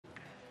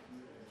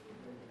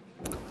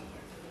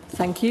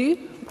Thank you.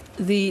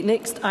 The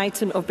next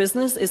item of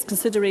business is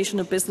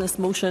consideration of business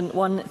motion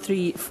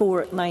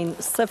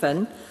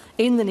 13497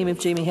 in the name of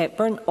Jamie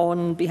Hepburn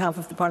on behalf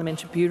of the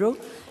Parliamentary Bureau,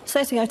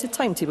 setting out a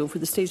timetable for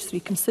the Stage 3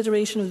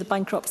 consideration of the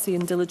Bankruptcy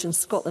and Diligence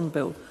Scotland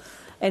Bill.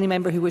 Any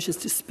member who wishes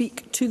to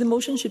speak to the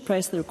motion should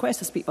press the request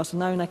to speak button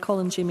now, and I call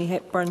on Jamie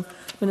Hepburn,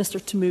 Minister,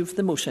 to move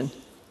the motion.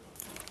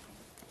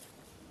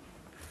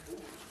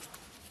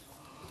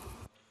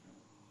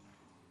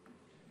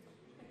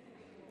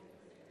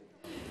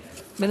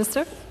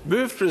 Minister.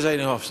 Move,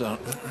 Presiding Officer.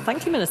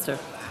 Thank you, Minister.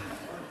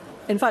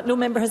 In fact, no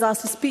member has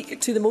asked to speak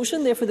to the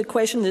motion. Therefore, the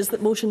question is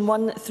that motion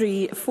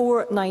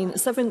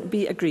 13497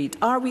 be agreed.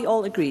 Are we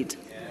all agreed?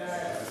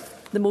 Yes.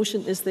 The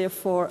motion is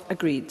therefore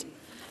agreed.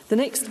 The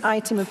next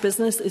item of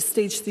business is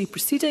Stage 3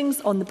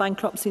 proceedings on the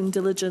Bankruptcy and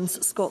Diligence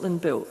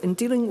Scotland Bill. In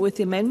dealing with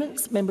the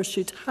amendments, members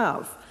should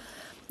have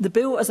the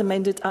bill as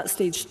amended at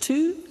Stage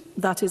 2,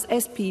 that is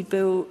SP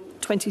Bill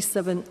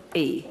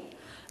 27A,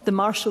 the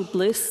marshalled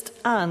list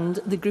and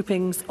the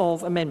groupings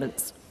of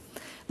amendments.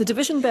 The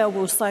division bell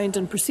will sound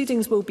and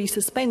proceedings will be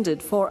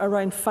suspended for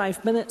around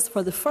 5 minutes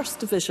for the first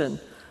division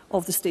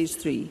of the Stage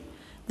 3.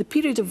 The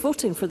period of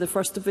voting for the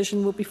first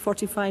division will be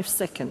 45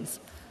 seconds.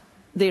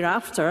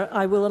 Thereafter,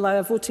 I will allow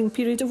a voting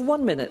period of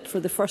 1 minute for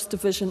the first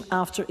division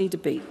after a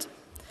debate.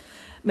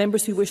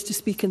 Members who wish to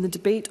speak in the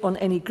debate on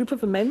any group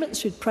of amendments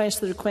should press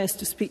the request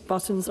to speak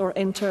buttons or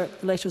enter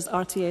the letters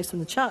RTS in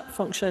the chat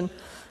function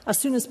as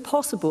soon as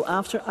possible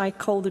after I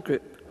call the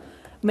group.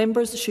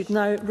 Members should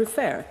now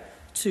refer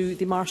to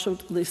the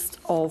marshalled list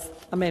of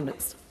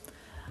amendments.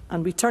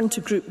 And we turn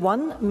to Group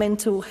 1,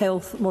 Mental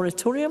Health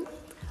Moratorium.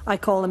 I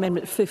call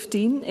Amendment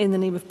 15 in the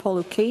name of Paul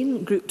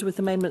O'Kane, grouped with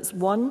Amendments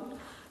 1,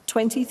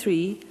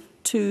 23,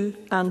 2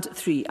 and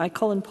 3. I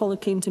call on Paul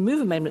O'Kane to move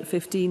Amendment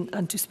 15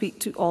 and to speak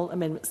to all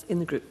amendments in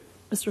the group.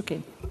 Mr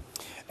O'Kane.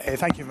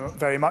 Thank you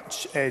very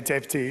much,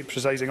 Deputy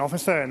Presiding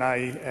Officer, and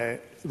I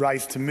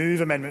rise to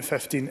move Amendment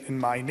 15 in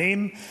my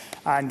name,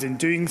 and in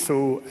doing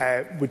so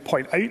would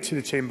point out to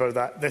the Chamber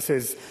that this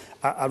is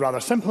a rather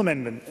simple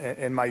amendment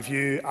in my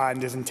view,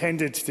 and is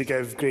intended to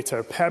give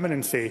greater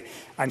permanency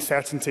and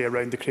certainty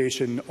around the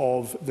creation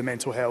of the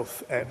mental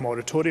health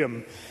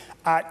moratorium.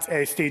 At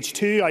Stage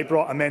 2, I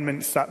brought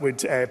amendments that would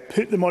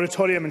put the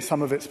moratorium and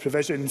some of its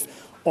provisions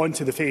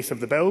onto the face of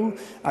the bill,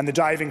 and the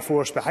driving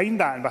force behind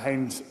that and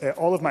behind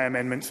all of my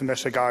amendments in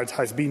this regard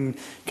has been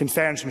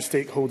concerns from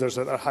stakeholders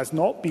that there has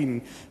not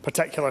been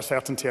particular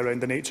certainty around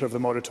the nature of the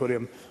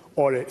moratorium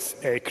or its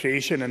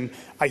creation. And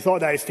I thought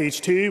that at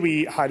Stage 2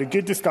 we had a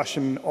good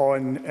discussion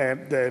on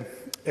the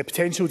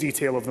potential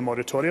detail of the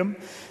moratorium,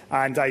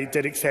 and I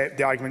did accept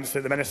the arguments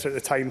that the Minister at the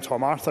time,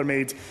 Tom Arthur,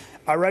 made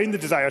around the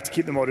desire to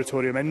keep the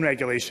moratorium in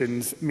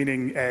regulations,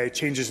 meaning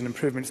changes and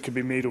improvements could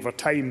be made over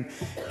time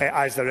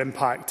as their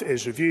impact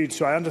is reviewed.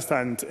 So I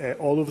understand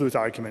all of those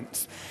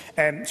arguments.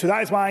 So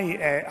that is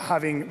why,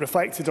 having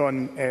reflected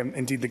on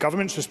indeed the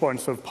Government's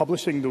response of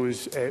publishing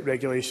those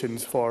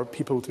regulations for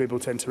people to be able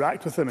to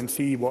interact with them and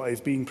see what is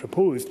being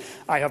proposed,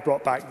 I have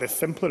brought back this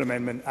simpler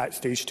amendment at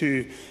Stage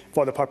 2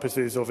 for the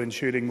purposes of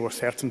ensuring more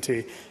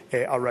certainty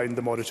around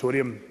the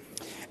moratorium.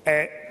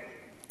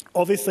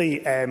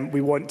 Obviously,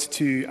 we want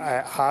to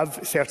have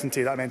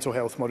certainty that a mental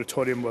health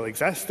moratorium will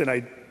exist, and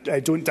I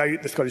don't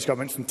doubt the Scottish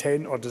Government's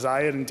intent or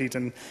desire. Indeed,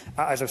 and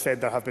as I've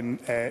said, there have been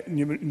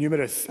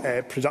numerous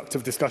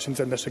productive discussions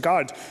in this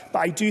regard. But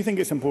I do think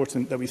it's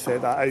important that we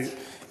set that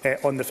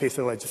out on the face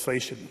of the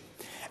legislation.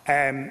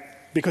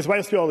 Because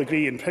whilst we all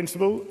agree in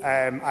principle,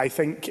 I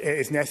think it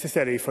is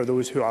necessary for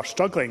those who are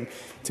struggling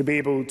to be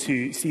able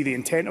to see the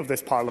intent of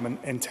this Parliament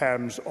in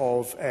terms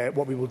of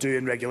what we will do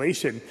in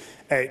regulation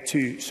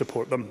to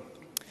support them.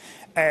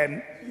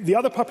 The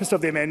other purpose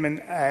of the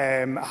amendment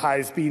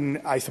has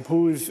been, I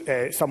suppose,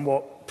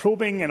 somewhat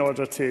probing in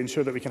order to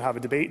ensure that we can have a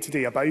debate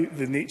today about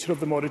the nature of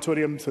the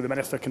moratorium, so the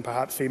Minister can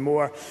perhaps say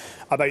more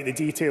about the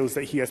details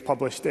that he has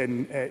published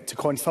in to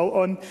consult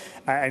on,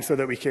 and so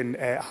that we can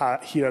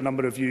hear a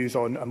number of views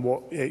on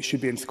what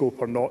should be in scope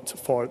or not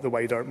for the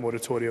wider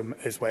moratorium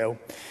as well.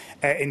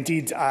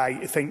 Indeed,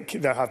 I think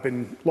there have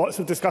been lots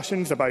of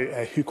discussions about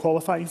who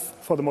qualifies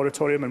for the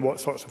moratorium and what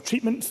sorts of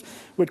treatments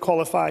would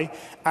qualify,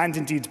 and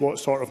indeed what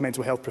sort of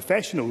mental health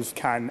professionals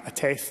can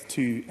attest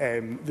to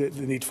the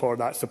need for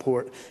that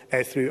support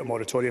through a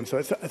moratorium. So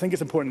I think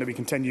it's important that we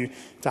continue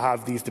to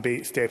have these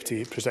debates,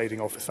 Deputy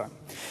Presiding Officer.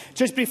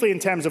 Just briefly, in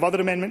terms of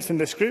other amendments in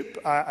this group,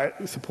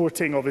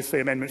 supporting obviously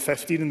Amendment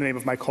 15 in the name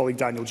of my colleague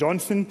Daniel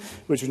Johnson,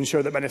 which would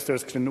ensure that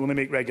ministers can only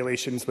make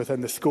regulations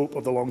within the scope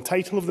of the long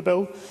title of the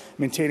bill,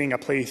 maintaining a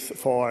place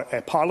for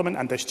Parliament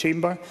and this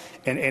Chamber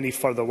in any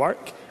further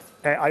work.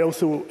 I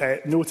also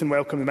note and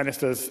welcome the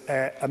Minister's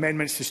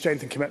amendments to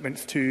strengthen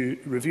commitments to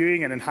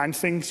reviewing and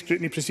enhancing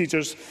scrutiny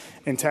procedures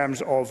in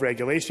terms of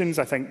regulations.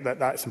 I think that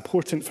that's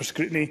important for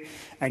scrutiny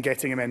and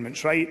getting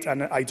amendments right,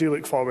 and I do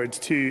look forward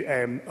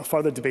to a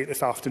further debate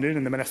this afternoon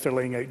and the Minister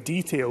laying out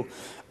detail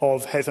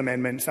of his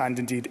amendments and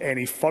indeed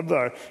any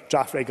further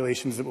draft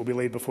regulations that will be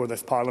laid before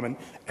this Parliament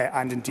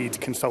and indeed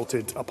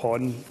consulted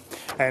upon.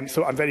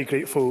 So I'm very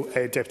grateful,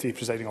 Deputy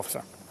Presiding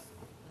Officer.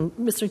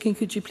 Mr King,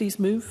 could you please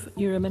move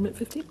your Amendment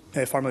 15?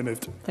 Firmly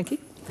moved. Thank you.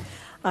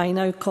 I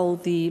now call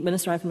the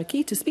Minister Ivan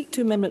McKee to speak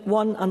to Amendment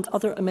 1 and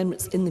other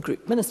amendments in the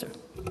group. Minister.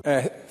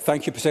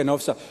 Thank you, Presiding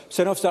Officer.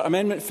 Presiding Officer,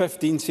 Amendment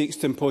 15 seeks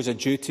to impose a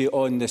duty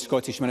on the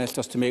Scottish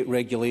Ministers to make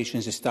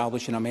regulations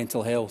establishing a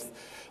mental health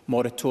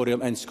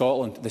moratorium in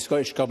Scotland. The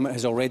Scottish Government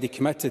has already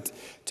committed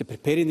to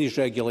preparing these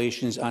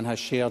regulations and has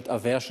shared a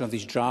version of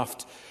these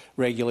draft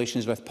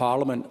regulations with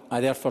Parliament.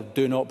 I therefore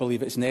do not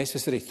believe it is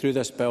necessary through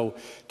this bill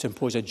to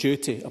impose a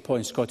duty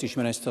upon Scottish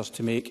Ministers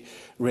to make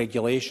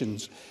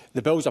regulations.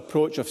 The bill's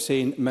approach of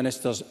saying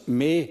Ministers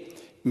may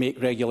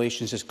make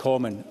regulations is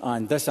common,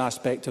 and this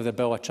aspect of the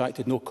bill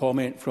attracted no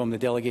comment from the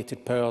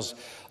Delegated Powers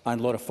and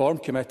Law Reform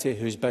Committee,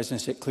 whose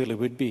business it clearly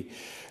would be.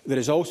 There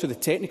is also the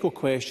technical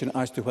question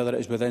as to whether it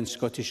is within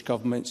Scottish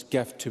Government's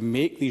gift to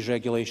make these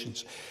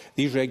regulations.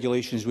 These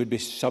regulations would be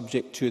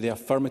subject to the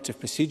affirmative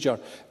procedure,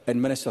 and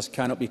Ministers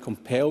cannot be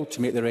compelled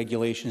to make the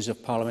regulations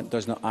if Parliament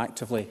does not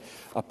actively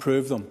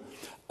approve them.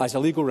 As a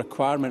legal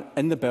requirement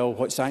in the bill,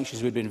 what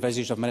sanctions would be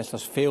envisaged if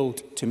Ministers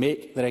failed to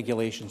make the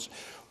regulations?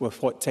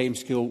 With what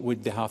timescale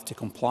would they have to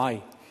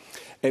comply?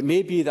 It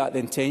may be that the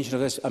intention of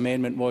this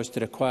amendment was to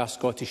require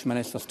Scottish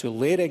Ministers to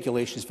lay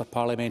regulations for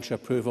parliamentary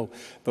approval,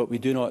 but we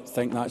do not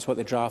think that is what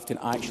the drafting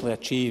actually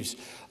achieves.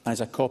 And as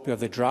a copy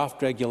of the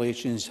draft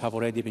regulations have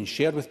already been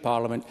shared with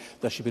Parliament,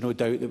 there should be no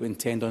doubt that we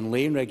intend on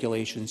laying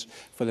regulations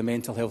for the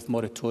mental health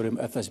moratorium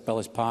if this bill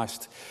is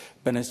passed.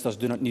 Ministers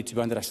do not need to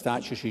be under a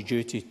statutory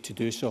duty to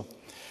do so.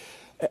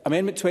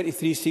 Amendment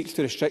 23 seeks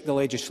to restrict the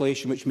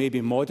legislation which may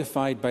be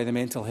modified by the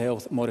mental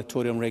health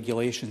moratorium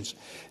regulations.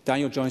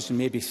 Daniel Johnson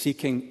may be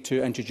seeking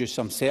to introduce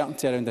some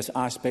certainty around this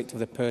aspect of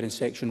the power in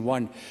Section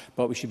 1,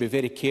 but we should be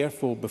very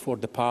careful before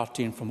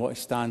departing from what is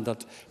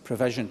standard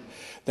provision.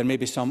 There may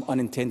be some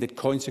unintended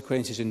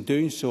consequences in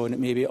doing so, and it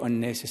may be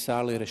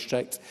unnecessarily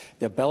restrict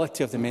the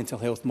ability of the mental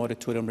health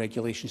moratorium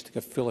regulations to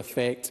give full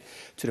effect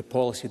to the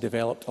policy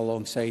developed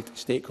alongside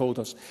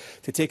stakeholders.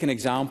 To take an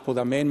example,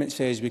 the amendment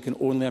says we can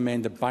only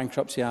amend the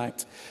Bankruptcy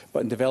Act,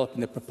 but in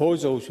developing the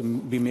proposals,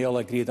 we may all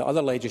agree that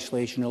other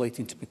legislation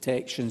relating to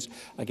protections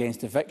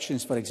against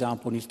evictions, for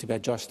example, needs to be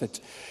adjusted.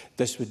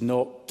 This would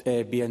not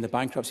be in the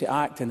Bankruptcy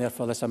Act, and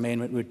therefore this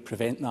amendment would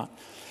prevent that.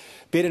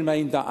 Bear in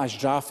mind that, as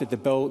drafted, the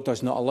bill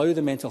does not allow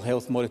the mental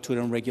health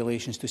moratorium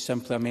regulations to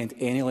simply amend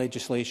any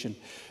legislation.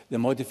 The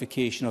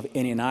modification of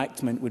any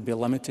enactment would be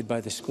limited by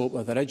the scope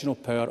of the original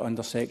power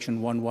under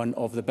Section 1(1)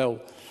 of the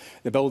bill.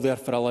 The bill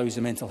therefore allows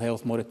the mental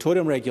health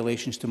moratorium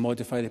regulations to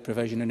modify the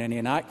provision in any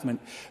enactment,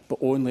 but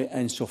only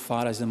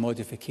insofar as the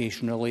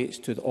modification relates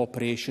to the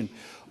operation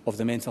of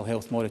the mental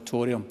health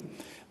moratorium.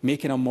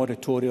 Making a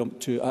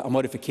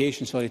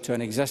modification to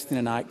an existing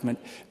enactment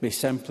may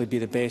simply be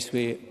the best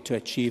way to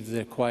achieve the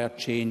required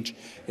change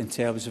in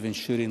terms of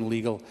ensuring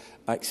legal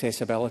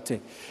accessibility.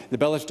 The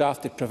bill as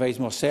drafted provides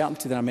more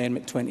certainty than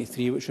Amendment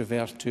 23, which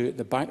refers to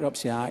the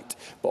Bankruptcy Act,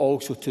 but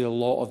also to the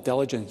law of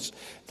diligence,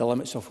 the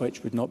limits of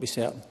which would not be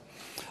certain.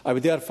 I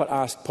would therefore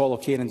ask Paul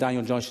O'Kane and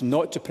Daniel Johnson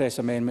not to press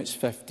Amendments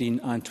 15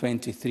 and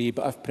 23,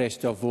 but if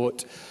pressed to a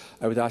vote,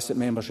 I would ask that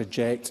members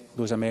reject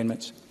those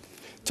amendments.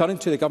 Turning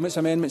to the Government's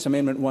amendments,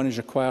 Amendment 1 is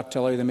required to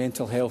allow the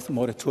mental health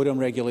moratorium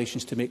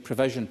regulations to make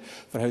provision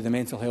for how the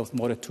mental health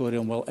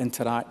moratorium will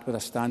interact with a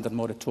standard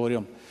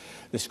moratorium.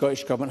 The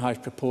Scottish Government has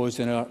proposed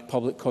in our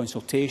public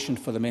consultation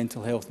for the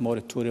mental health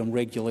moratorium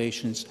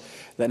regulations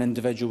that an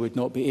individual would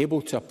not be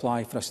able to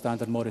apply for a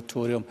standard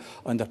moratorium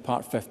under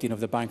Part 15 of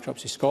the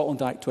Bankruptcy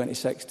Scotland Act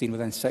 2016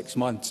 within 6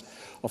 months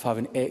of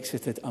having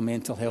exited a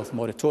mental health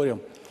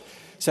moratorium.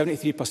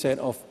 73%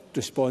 of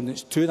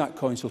respondents to that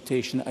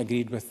consultation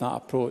agreed with that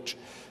approach.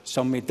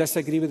 Some may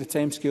disagree with the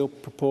timescale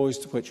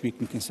proposed, which we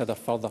can consider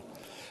further.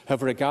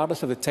 However,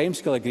 regardless of the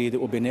timescale agreed,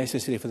 it will be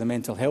necessary for the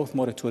mental health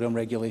moratorium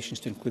regulations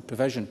to include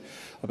provision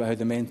about how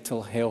the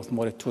mental health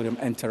moratorium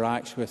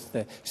interacts with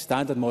the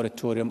standard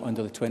moratorium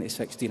under the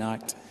 2016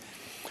 Act.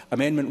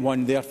 Amendment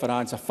 1 therefore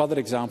adds a further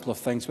example of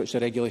things which the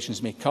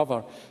regulations may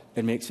cover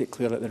and makes it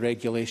clear that the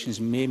regulations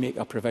may make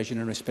a provision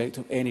in respect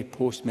of any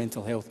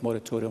post-mental health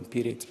moratorium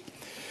period.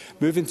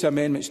 Moving to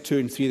Amendments 2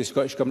 and 3, the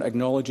Scottish Government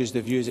acknowledges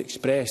the views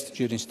expressed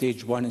during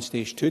Stage 1 and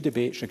Stage 2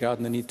 debates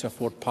regarding the need to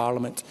afford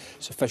Parliament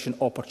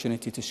sufficient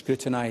opportunity to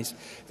scrutinise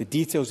the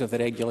details of the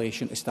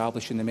regulation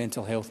establishing the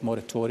mental health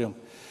moratorium.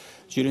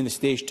 During the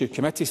Stage 2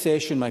 committee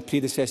session, my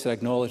predecessor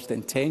acknowledged the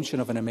intention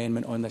of an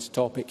amendment on this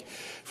topic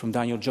from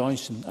Daniel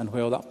Johnson, and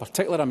while that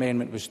particular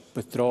amendment was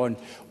withdrawn,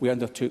 we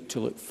undertook to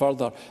look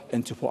further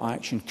into what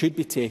action could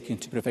be taken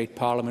to provide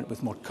Parliament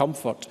with more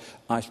comfort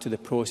as to the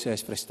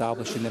process for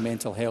establishing the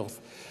mental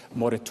health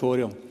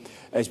moratorium.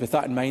 It is with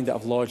that in mind that I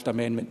have lodged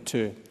Amendment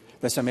 2.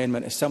 This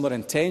amendment is similar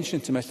in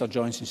intention to Mr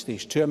Johnson's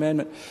Stage 2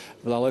 amendment,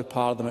 will allow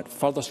Parliament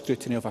further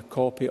scrutiny of a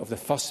copy of the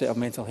first set of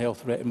mental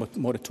health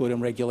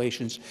moratorium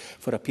regulations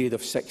for a period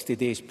of 60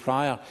 days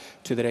prior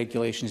to the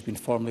regulations being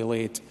formally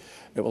laid.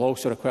 It will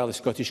also require the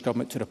Scottish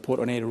Government to report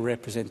on any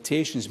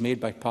representations made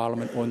by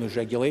Parliament on those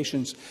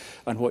regulations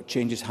and what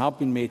changes have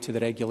been made to the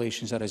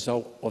regulations as a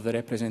result of the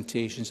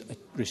representations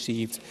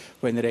received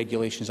when the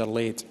regulations are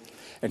late.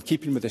 In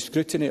keeping with the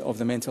scrutiny of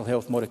the mental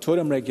health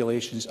moratorium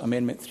regulations,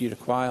 Amendment 3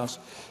 requires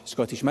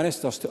Scottish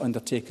Ministers to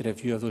undertake a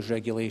review of those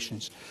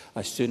regulations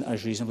as soon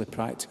as reasonably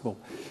practicable,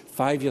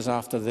 5 years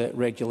after the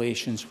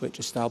regulations which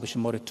establish a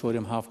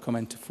moratorium have come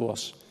into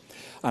force.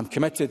 I am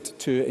committed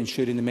to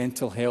ensuring the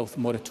mental health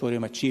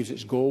moratorium achieves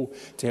its goal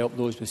to help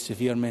those with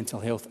severe mental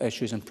health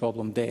issues and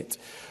problem debt.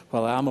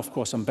 While I am, of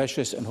course,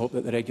 ambitious and hope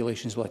that the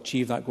regulations will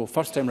achieve that goal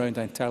first time round,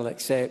 I entirely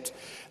accept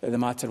that the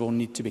matter will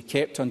need to be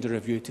kept under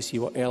review to see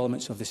what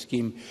elements of the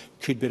scheme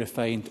could be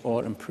refined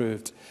or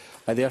improved.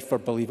 I therefore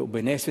believe it will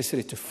be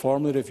necessary to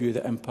formally review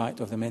the impact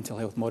of the mental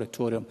health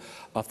moratorium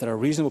after a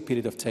reasonable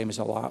period of time has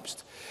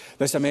elapsed.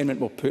 This amendment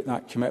will put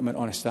that commitment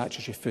on a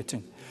statutory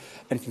footing.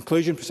 In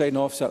conclusion, Presiding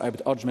Officer, I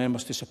would urge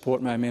members to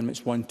support my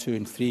Amendments 1, 2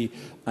 and 3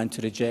 and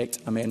to reject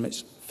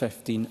Amendments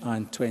 15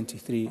 and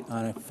 23.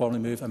 And I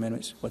formally move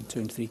Amendments 1, 2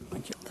 and 3.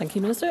 Thank you. Thank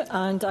you, Minister.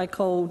 And I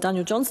call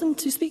Daniel Johnson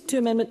to speak to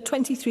Amendment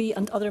 23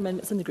 and other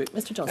amendments in the group.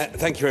 Mr Johnson.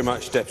 Thank you very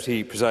much,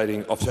 Deputy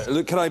Presiding Officer.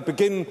 Look, can I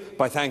begin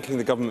by thanking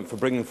the Government for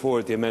bringing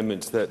forward the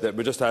amendments that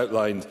were just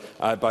outlined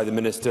by the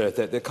Minister,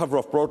 that cover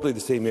off broadly the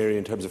same area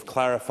in terms of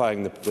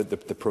clarifying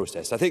the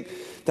process. I think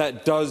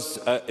that does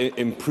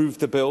improve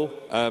the bill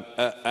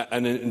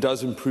and it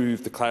does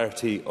improve the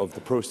clarity of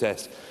the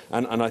process,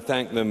 and I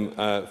thank them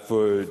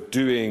for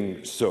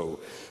doing so.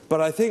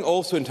 But I think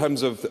also in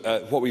terms of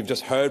what we've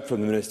just heard from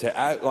the Minister, it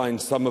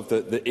outlines some of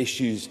the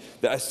issues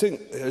that I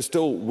think are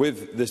still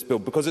with this bill,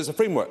 because it's a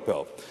framework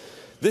bill.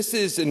 This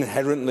is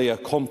inherently a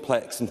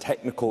complex and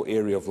technical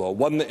area of law,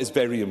 one that is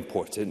very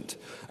important,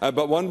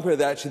 but one where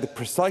actually the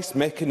precise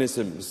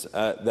mechanisms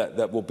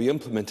that will be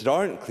implemented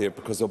aren't clear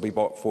because they'll be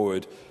brought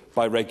forward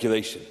by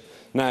regulation.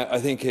 Now, I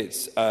think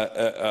it's,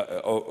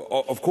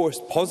 of course,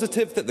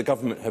 positive that the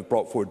Government have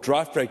brought forward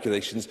draft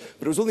regulations,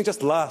 but it was only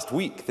just last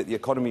week that the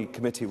Economy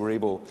Committee were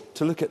able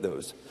to look at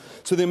those.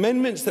 So the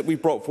amendments that we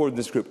brought forward in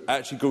this group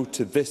actually go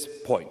to this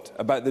point,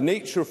 about the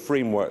nature of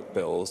framework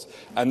bills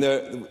and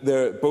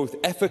their both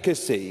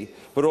efficacy,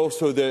 but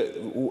also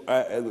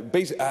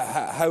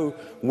how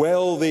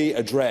well they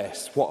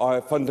address what are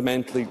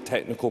fundamentally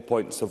technical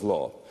points of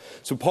law.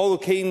 So Paul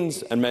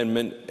O'Kane's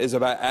amendment is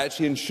about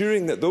actually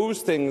ensuring that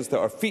those things that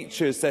are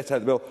features set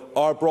out in the bill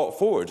are brought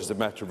forward as a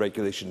matter of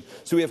regulation,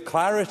 so we have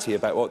clarity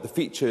about what the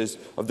features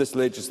of this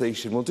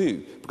legislation will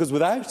do. Because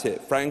without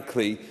it,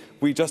 frankly,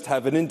 we just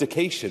have an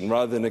indication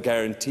rather than a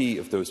guarantee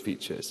of those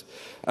features.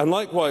 And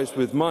likewise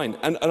with mine.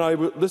 And I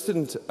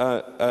listened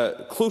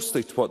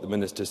closely to what the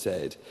Minister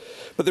said.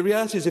 But the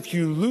reality is, if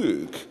you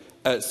look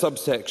at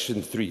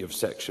subsection 3 of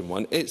section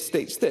 1, it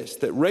states this,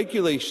 that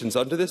regulations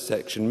under this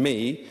section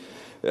may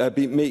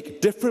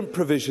make different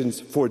provisions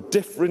for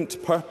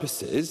different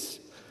purposes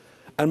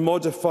and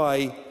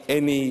modify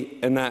any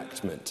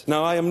enactment.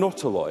 Now, I am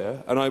not a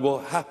lawyer, and I will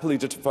happily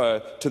defer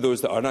to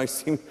those that are. And I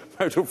see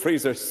Myrtle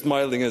Fraser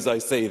smiling as I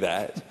say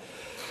that.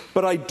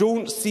 But I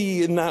don't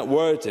see in that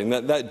wording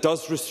that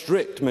does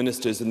restrict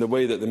ministers in the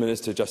way that the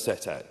Minister just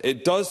set out.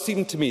 It does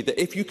seem to me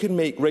that if you can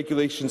make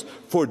regulations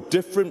for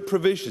different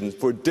provisions,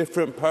 for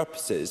different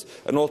purposes,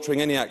 and altering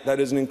any act,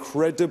 that is an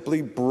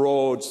incredibly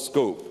broad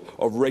scope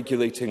of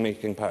regulating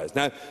making powers.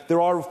 Now,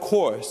 there are, of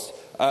course,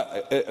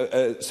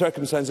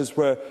 circumstances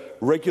where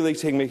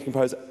regulating making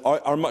powers are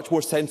a much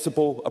more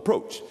sensible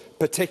approach,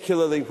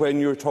 particularly when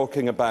you're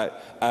talking about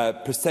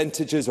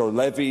percentages or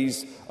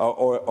levies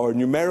or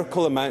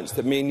numerical amounts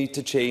that may need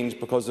to change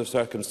because of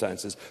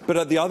circumstances. But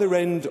at the other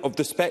end of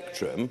the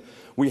spectrum,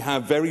 we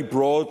have very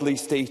broadly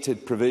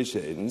stated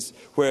provisions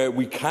where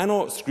we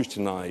cannot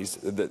scrutinise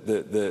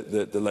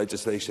the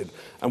legislation.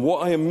 And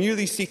what I am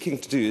merely seeking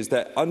to do is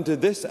that under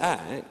this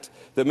Act,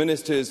 the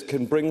ministers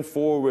can bring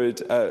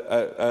forward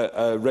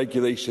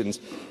regulations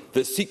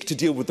that seek to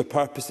deal with the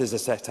purposes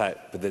as set out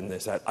within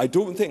this Act. I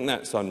don't think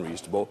that's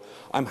unreasonable.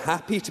 I'm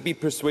happy to be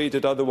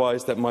persuaded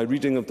otherwise that my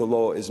reading of the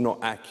law is not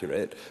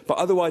accurate, but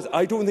otherwise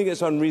I don't think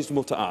it's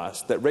unreasonable to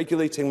ask that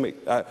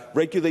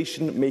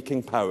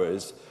regulation-making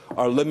powers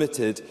are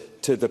limited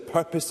to the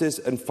purposes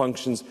and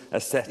functions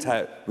as set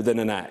out within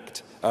an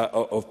Act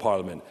of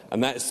Parliament.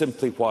 And that is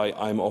simply why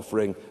I'm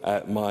offering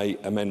my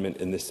amendment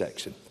in this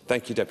section.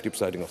 Thank you, Deputy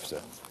Presiding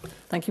Officer.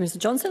 Thank you, Mr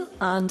Johnson.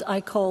 And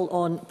I call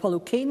on Paul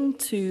O'Kane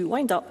to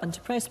wind up and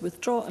to press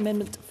withdraw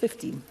Amendment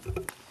 15.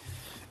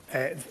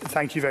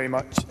 Thank you very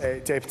much,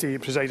 Deputy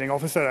Presiding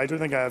Officer. I don't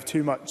think I have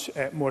too much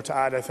more to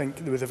add. I think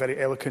there was a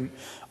very eloquent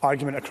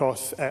argument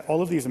across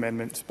all of these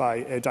amendments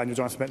by Daniel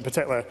Johnson, but in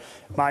particular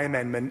my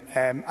amendment.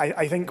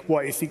 I think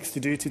what it seeks to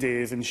do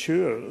today is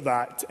ensure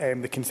that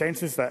the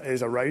consensus that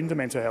is around the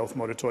mental health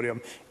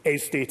moratorium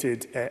is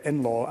stated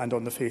in law and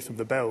on the face of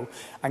the bill,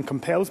 and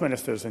compels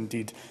ministers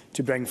indeed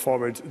to bring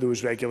forward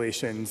those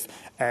regulations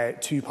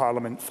to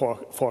Parliament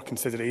for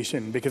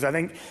consideration. Because I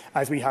think,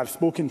 as we have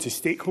spoken to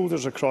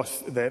stakeholders across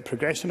the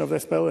progression of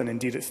this bill, and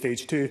indeed at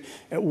stage 2,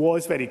 it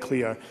was very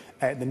clear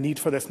the need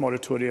for this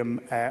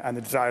moratorium and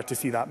the desire to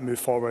see that move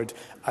forward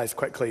as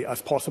quickly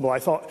as possible. I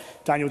thought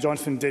Daniel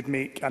Johnson did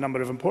make a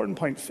number of important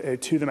points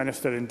to the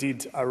Minister,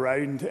 indeed,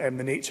 around the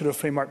nature of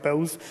framework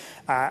bills,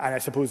 and I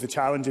suppose the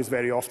challenge is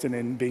very often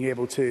in being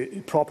able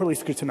to properly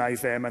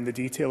scrutinise them and the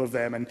detail of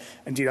them. And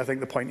indeed, I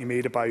think the point he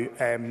made about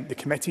the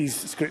committee's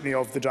scrutiny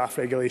of the draft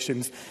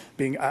regulations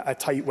being a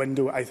tight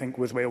window, I think,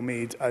 was well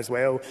made as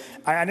well.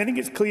 And I think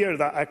it's clear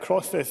that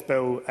across this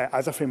bill,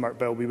 as a framework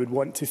bill, we would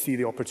want to see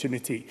the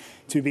opportunity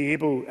to be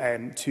able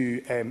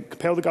to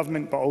compel the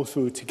government, but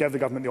also to give the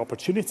government the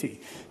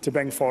opportunity to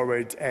bring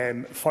forward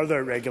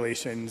further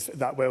regulations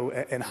that will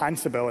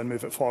enhance the bill and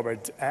move it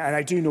forward. And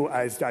I do know,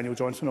 as Daniel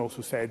Johnson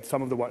also said,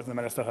 some of the work the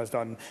Minister has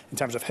done in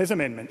terms of his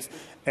amendments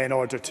in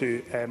order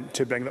to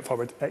bring that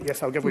forward.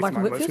 Yes, I'll give way to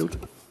Martin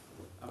Whitfield.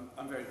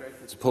 I'm very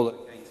grateful to Paul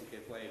again to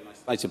give way. My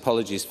slight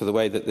apologies for the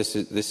way that this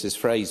is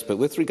phrased. But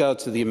with regard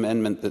to the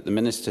amendment that the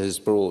Minister has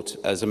brought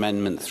as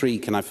Amendment 3,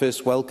 can I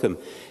first welcome,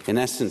 in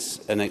essence,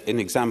 an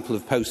example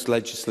of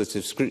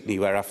post-legislative scrutiny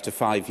where, after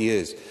 5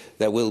 years,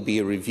 there will be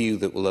a review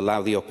that will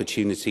allow the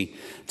opportunity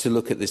to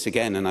look at this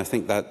again. And I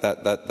think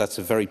that's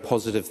a very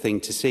positive thing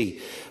to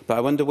see. But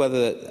I wonder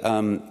whether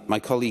my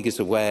colleague is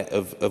aware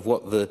of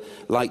what the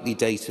likely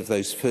date of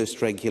those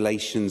first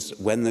regulations,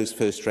 when those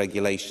first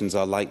regulations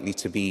are likely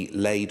to be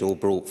laid or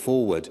brought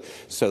forward,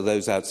 so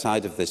those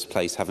outside of this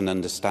place have an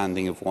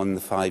understanding of when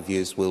the 5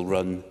 years will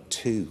run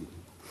to.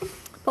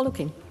 Paul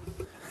O'Kane.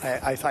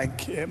 I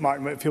thank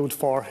Martin Whitfield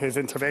for his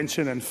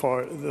intervention and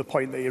for the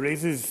point that he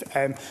raises,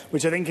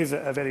 which I think is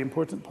a very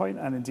important point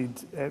and indeed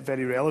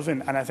very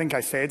relevant. And I think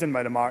I said in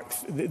my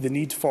remarks the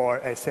need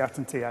for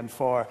certainty and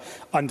for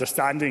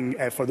understanding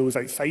for those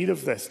outside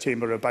of this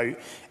chamber about,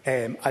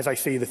 as I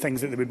say, the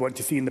things that they would want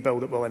to see in the bill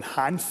that will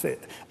enhance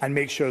it and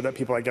make sure that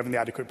people are given the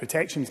adequate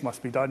protections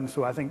must be done.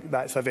 So I think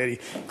that's a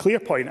very clear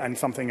point and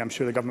something I'm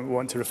sure the government will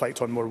want to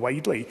reflect on more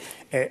widely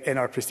in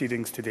our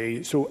proceedings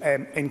today. So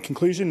in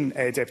conclusion,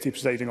 Deputy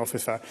Presiding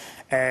Officer,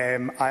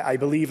 I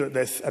believe that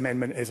this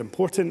amendment is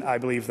important. I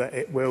believe that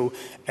it will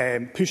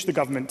push the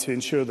government to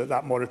ensure that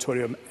that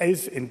moratorium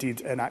is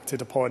indeed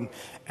enacted upon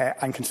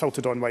and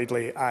consulted on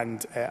widely,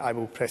 and I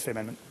will press the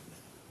amendment.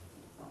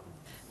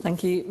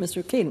 Thank you, Mr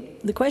O'Kane.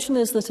 The question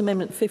is that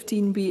Amendment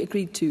 15 be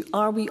agreed to.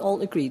 Are we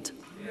all agreed?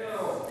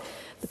 No.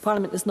 The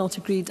Parliament is not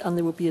agreed and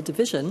there will be a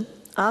division.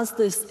 As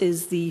this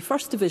is the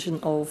first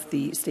division of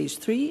the Stage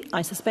 3,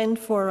 I suspend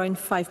for around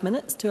 5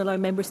 minutes to allow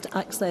members to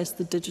access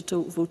the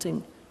digital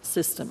voting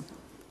system.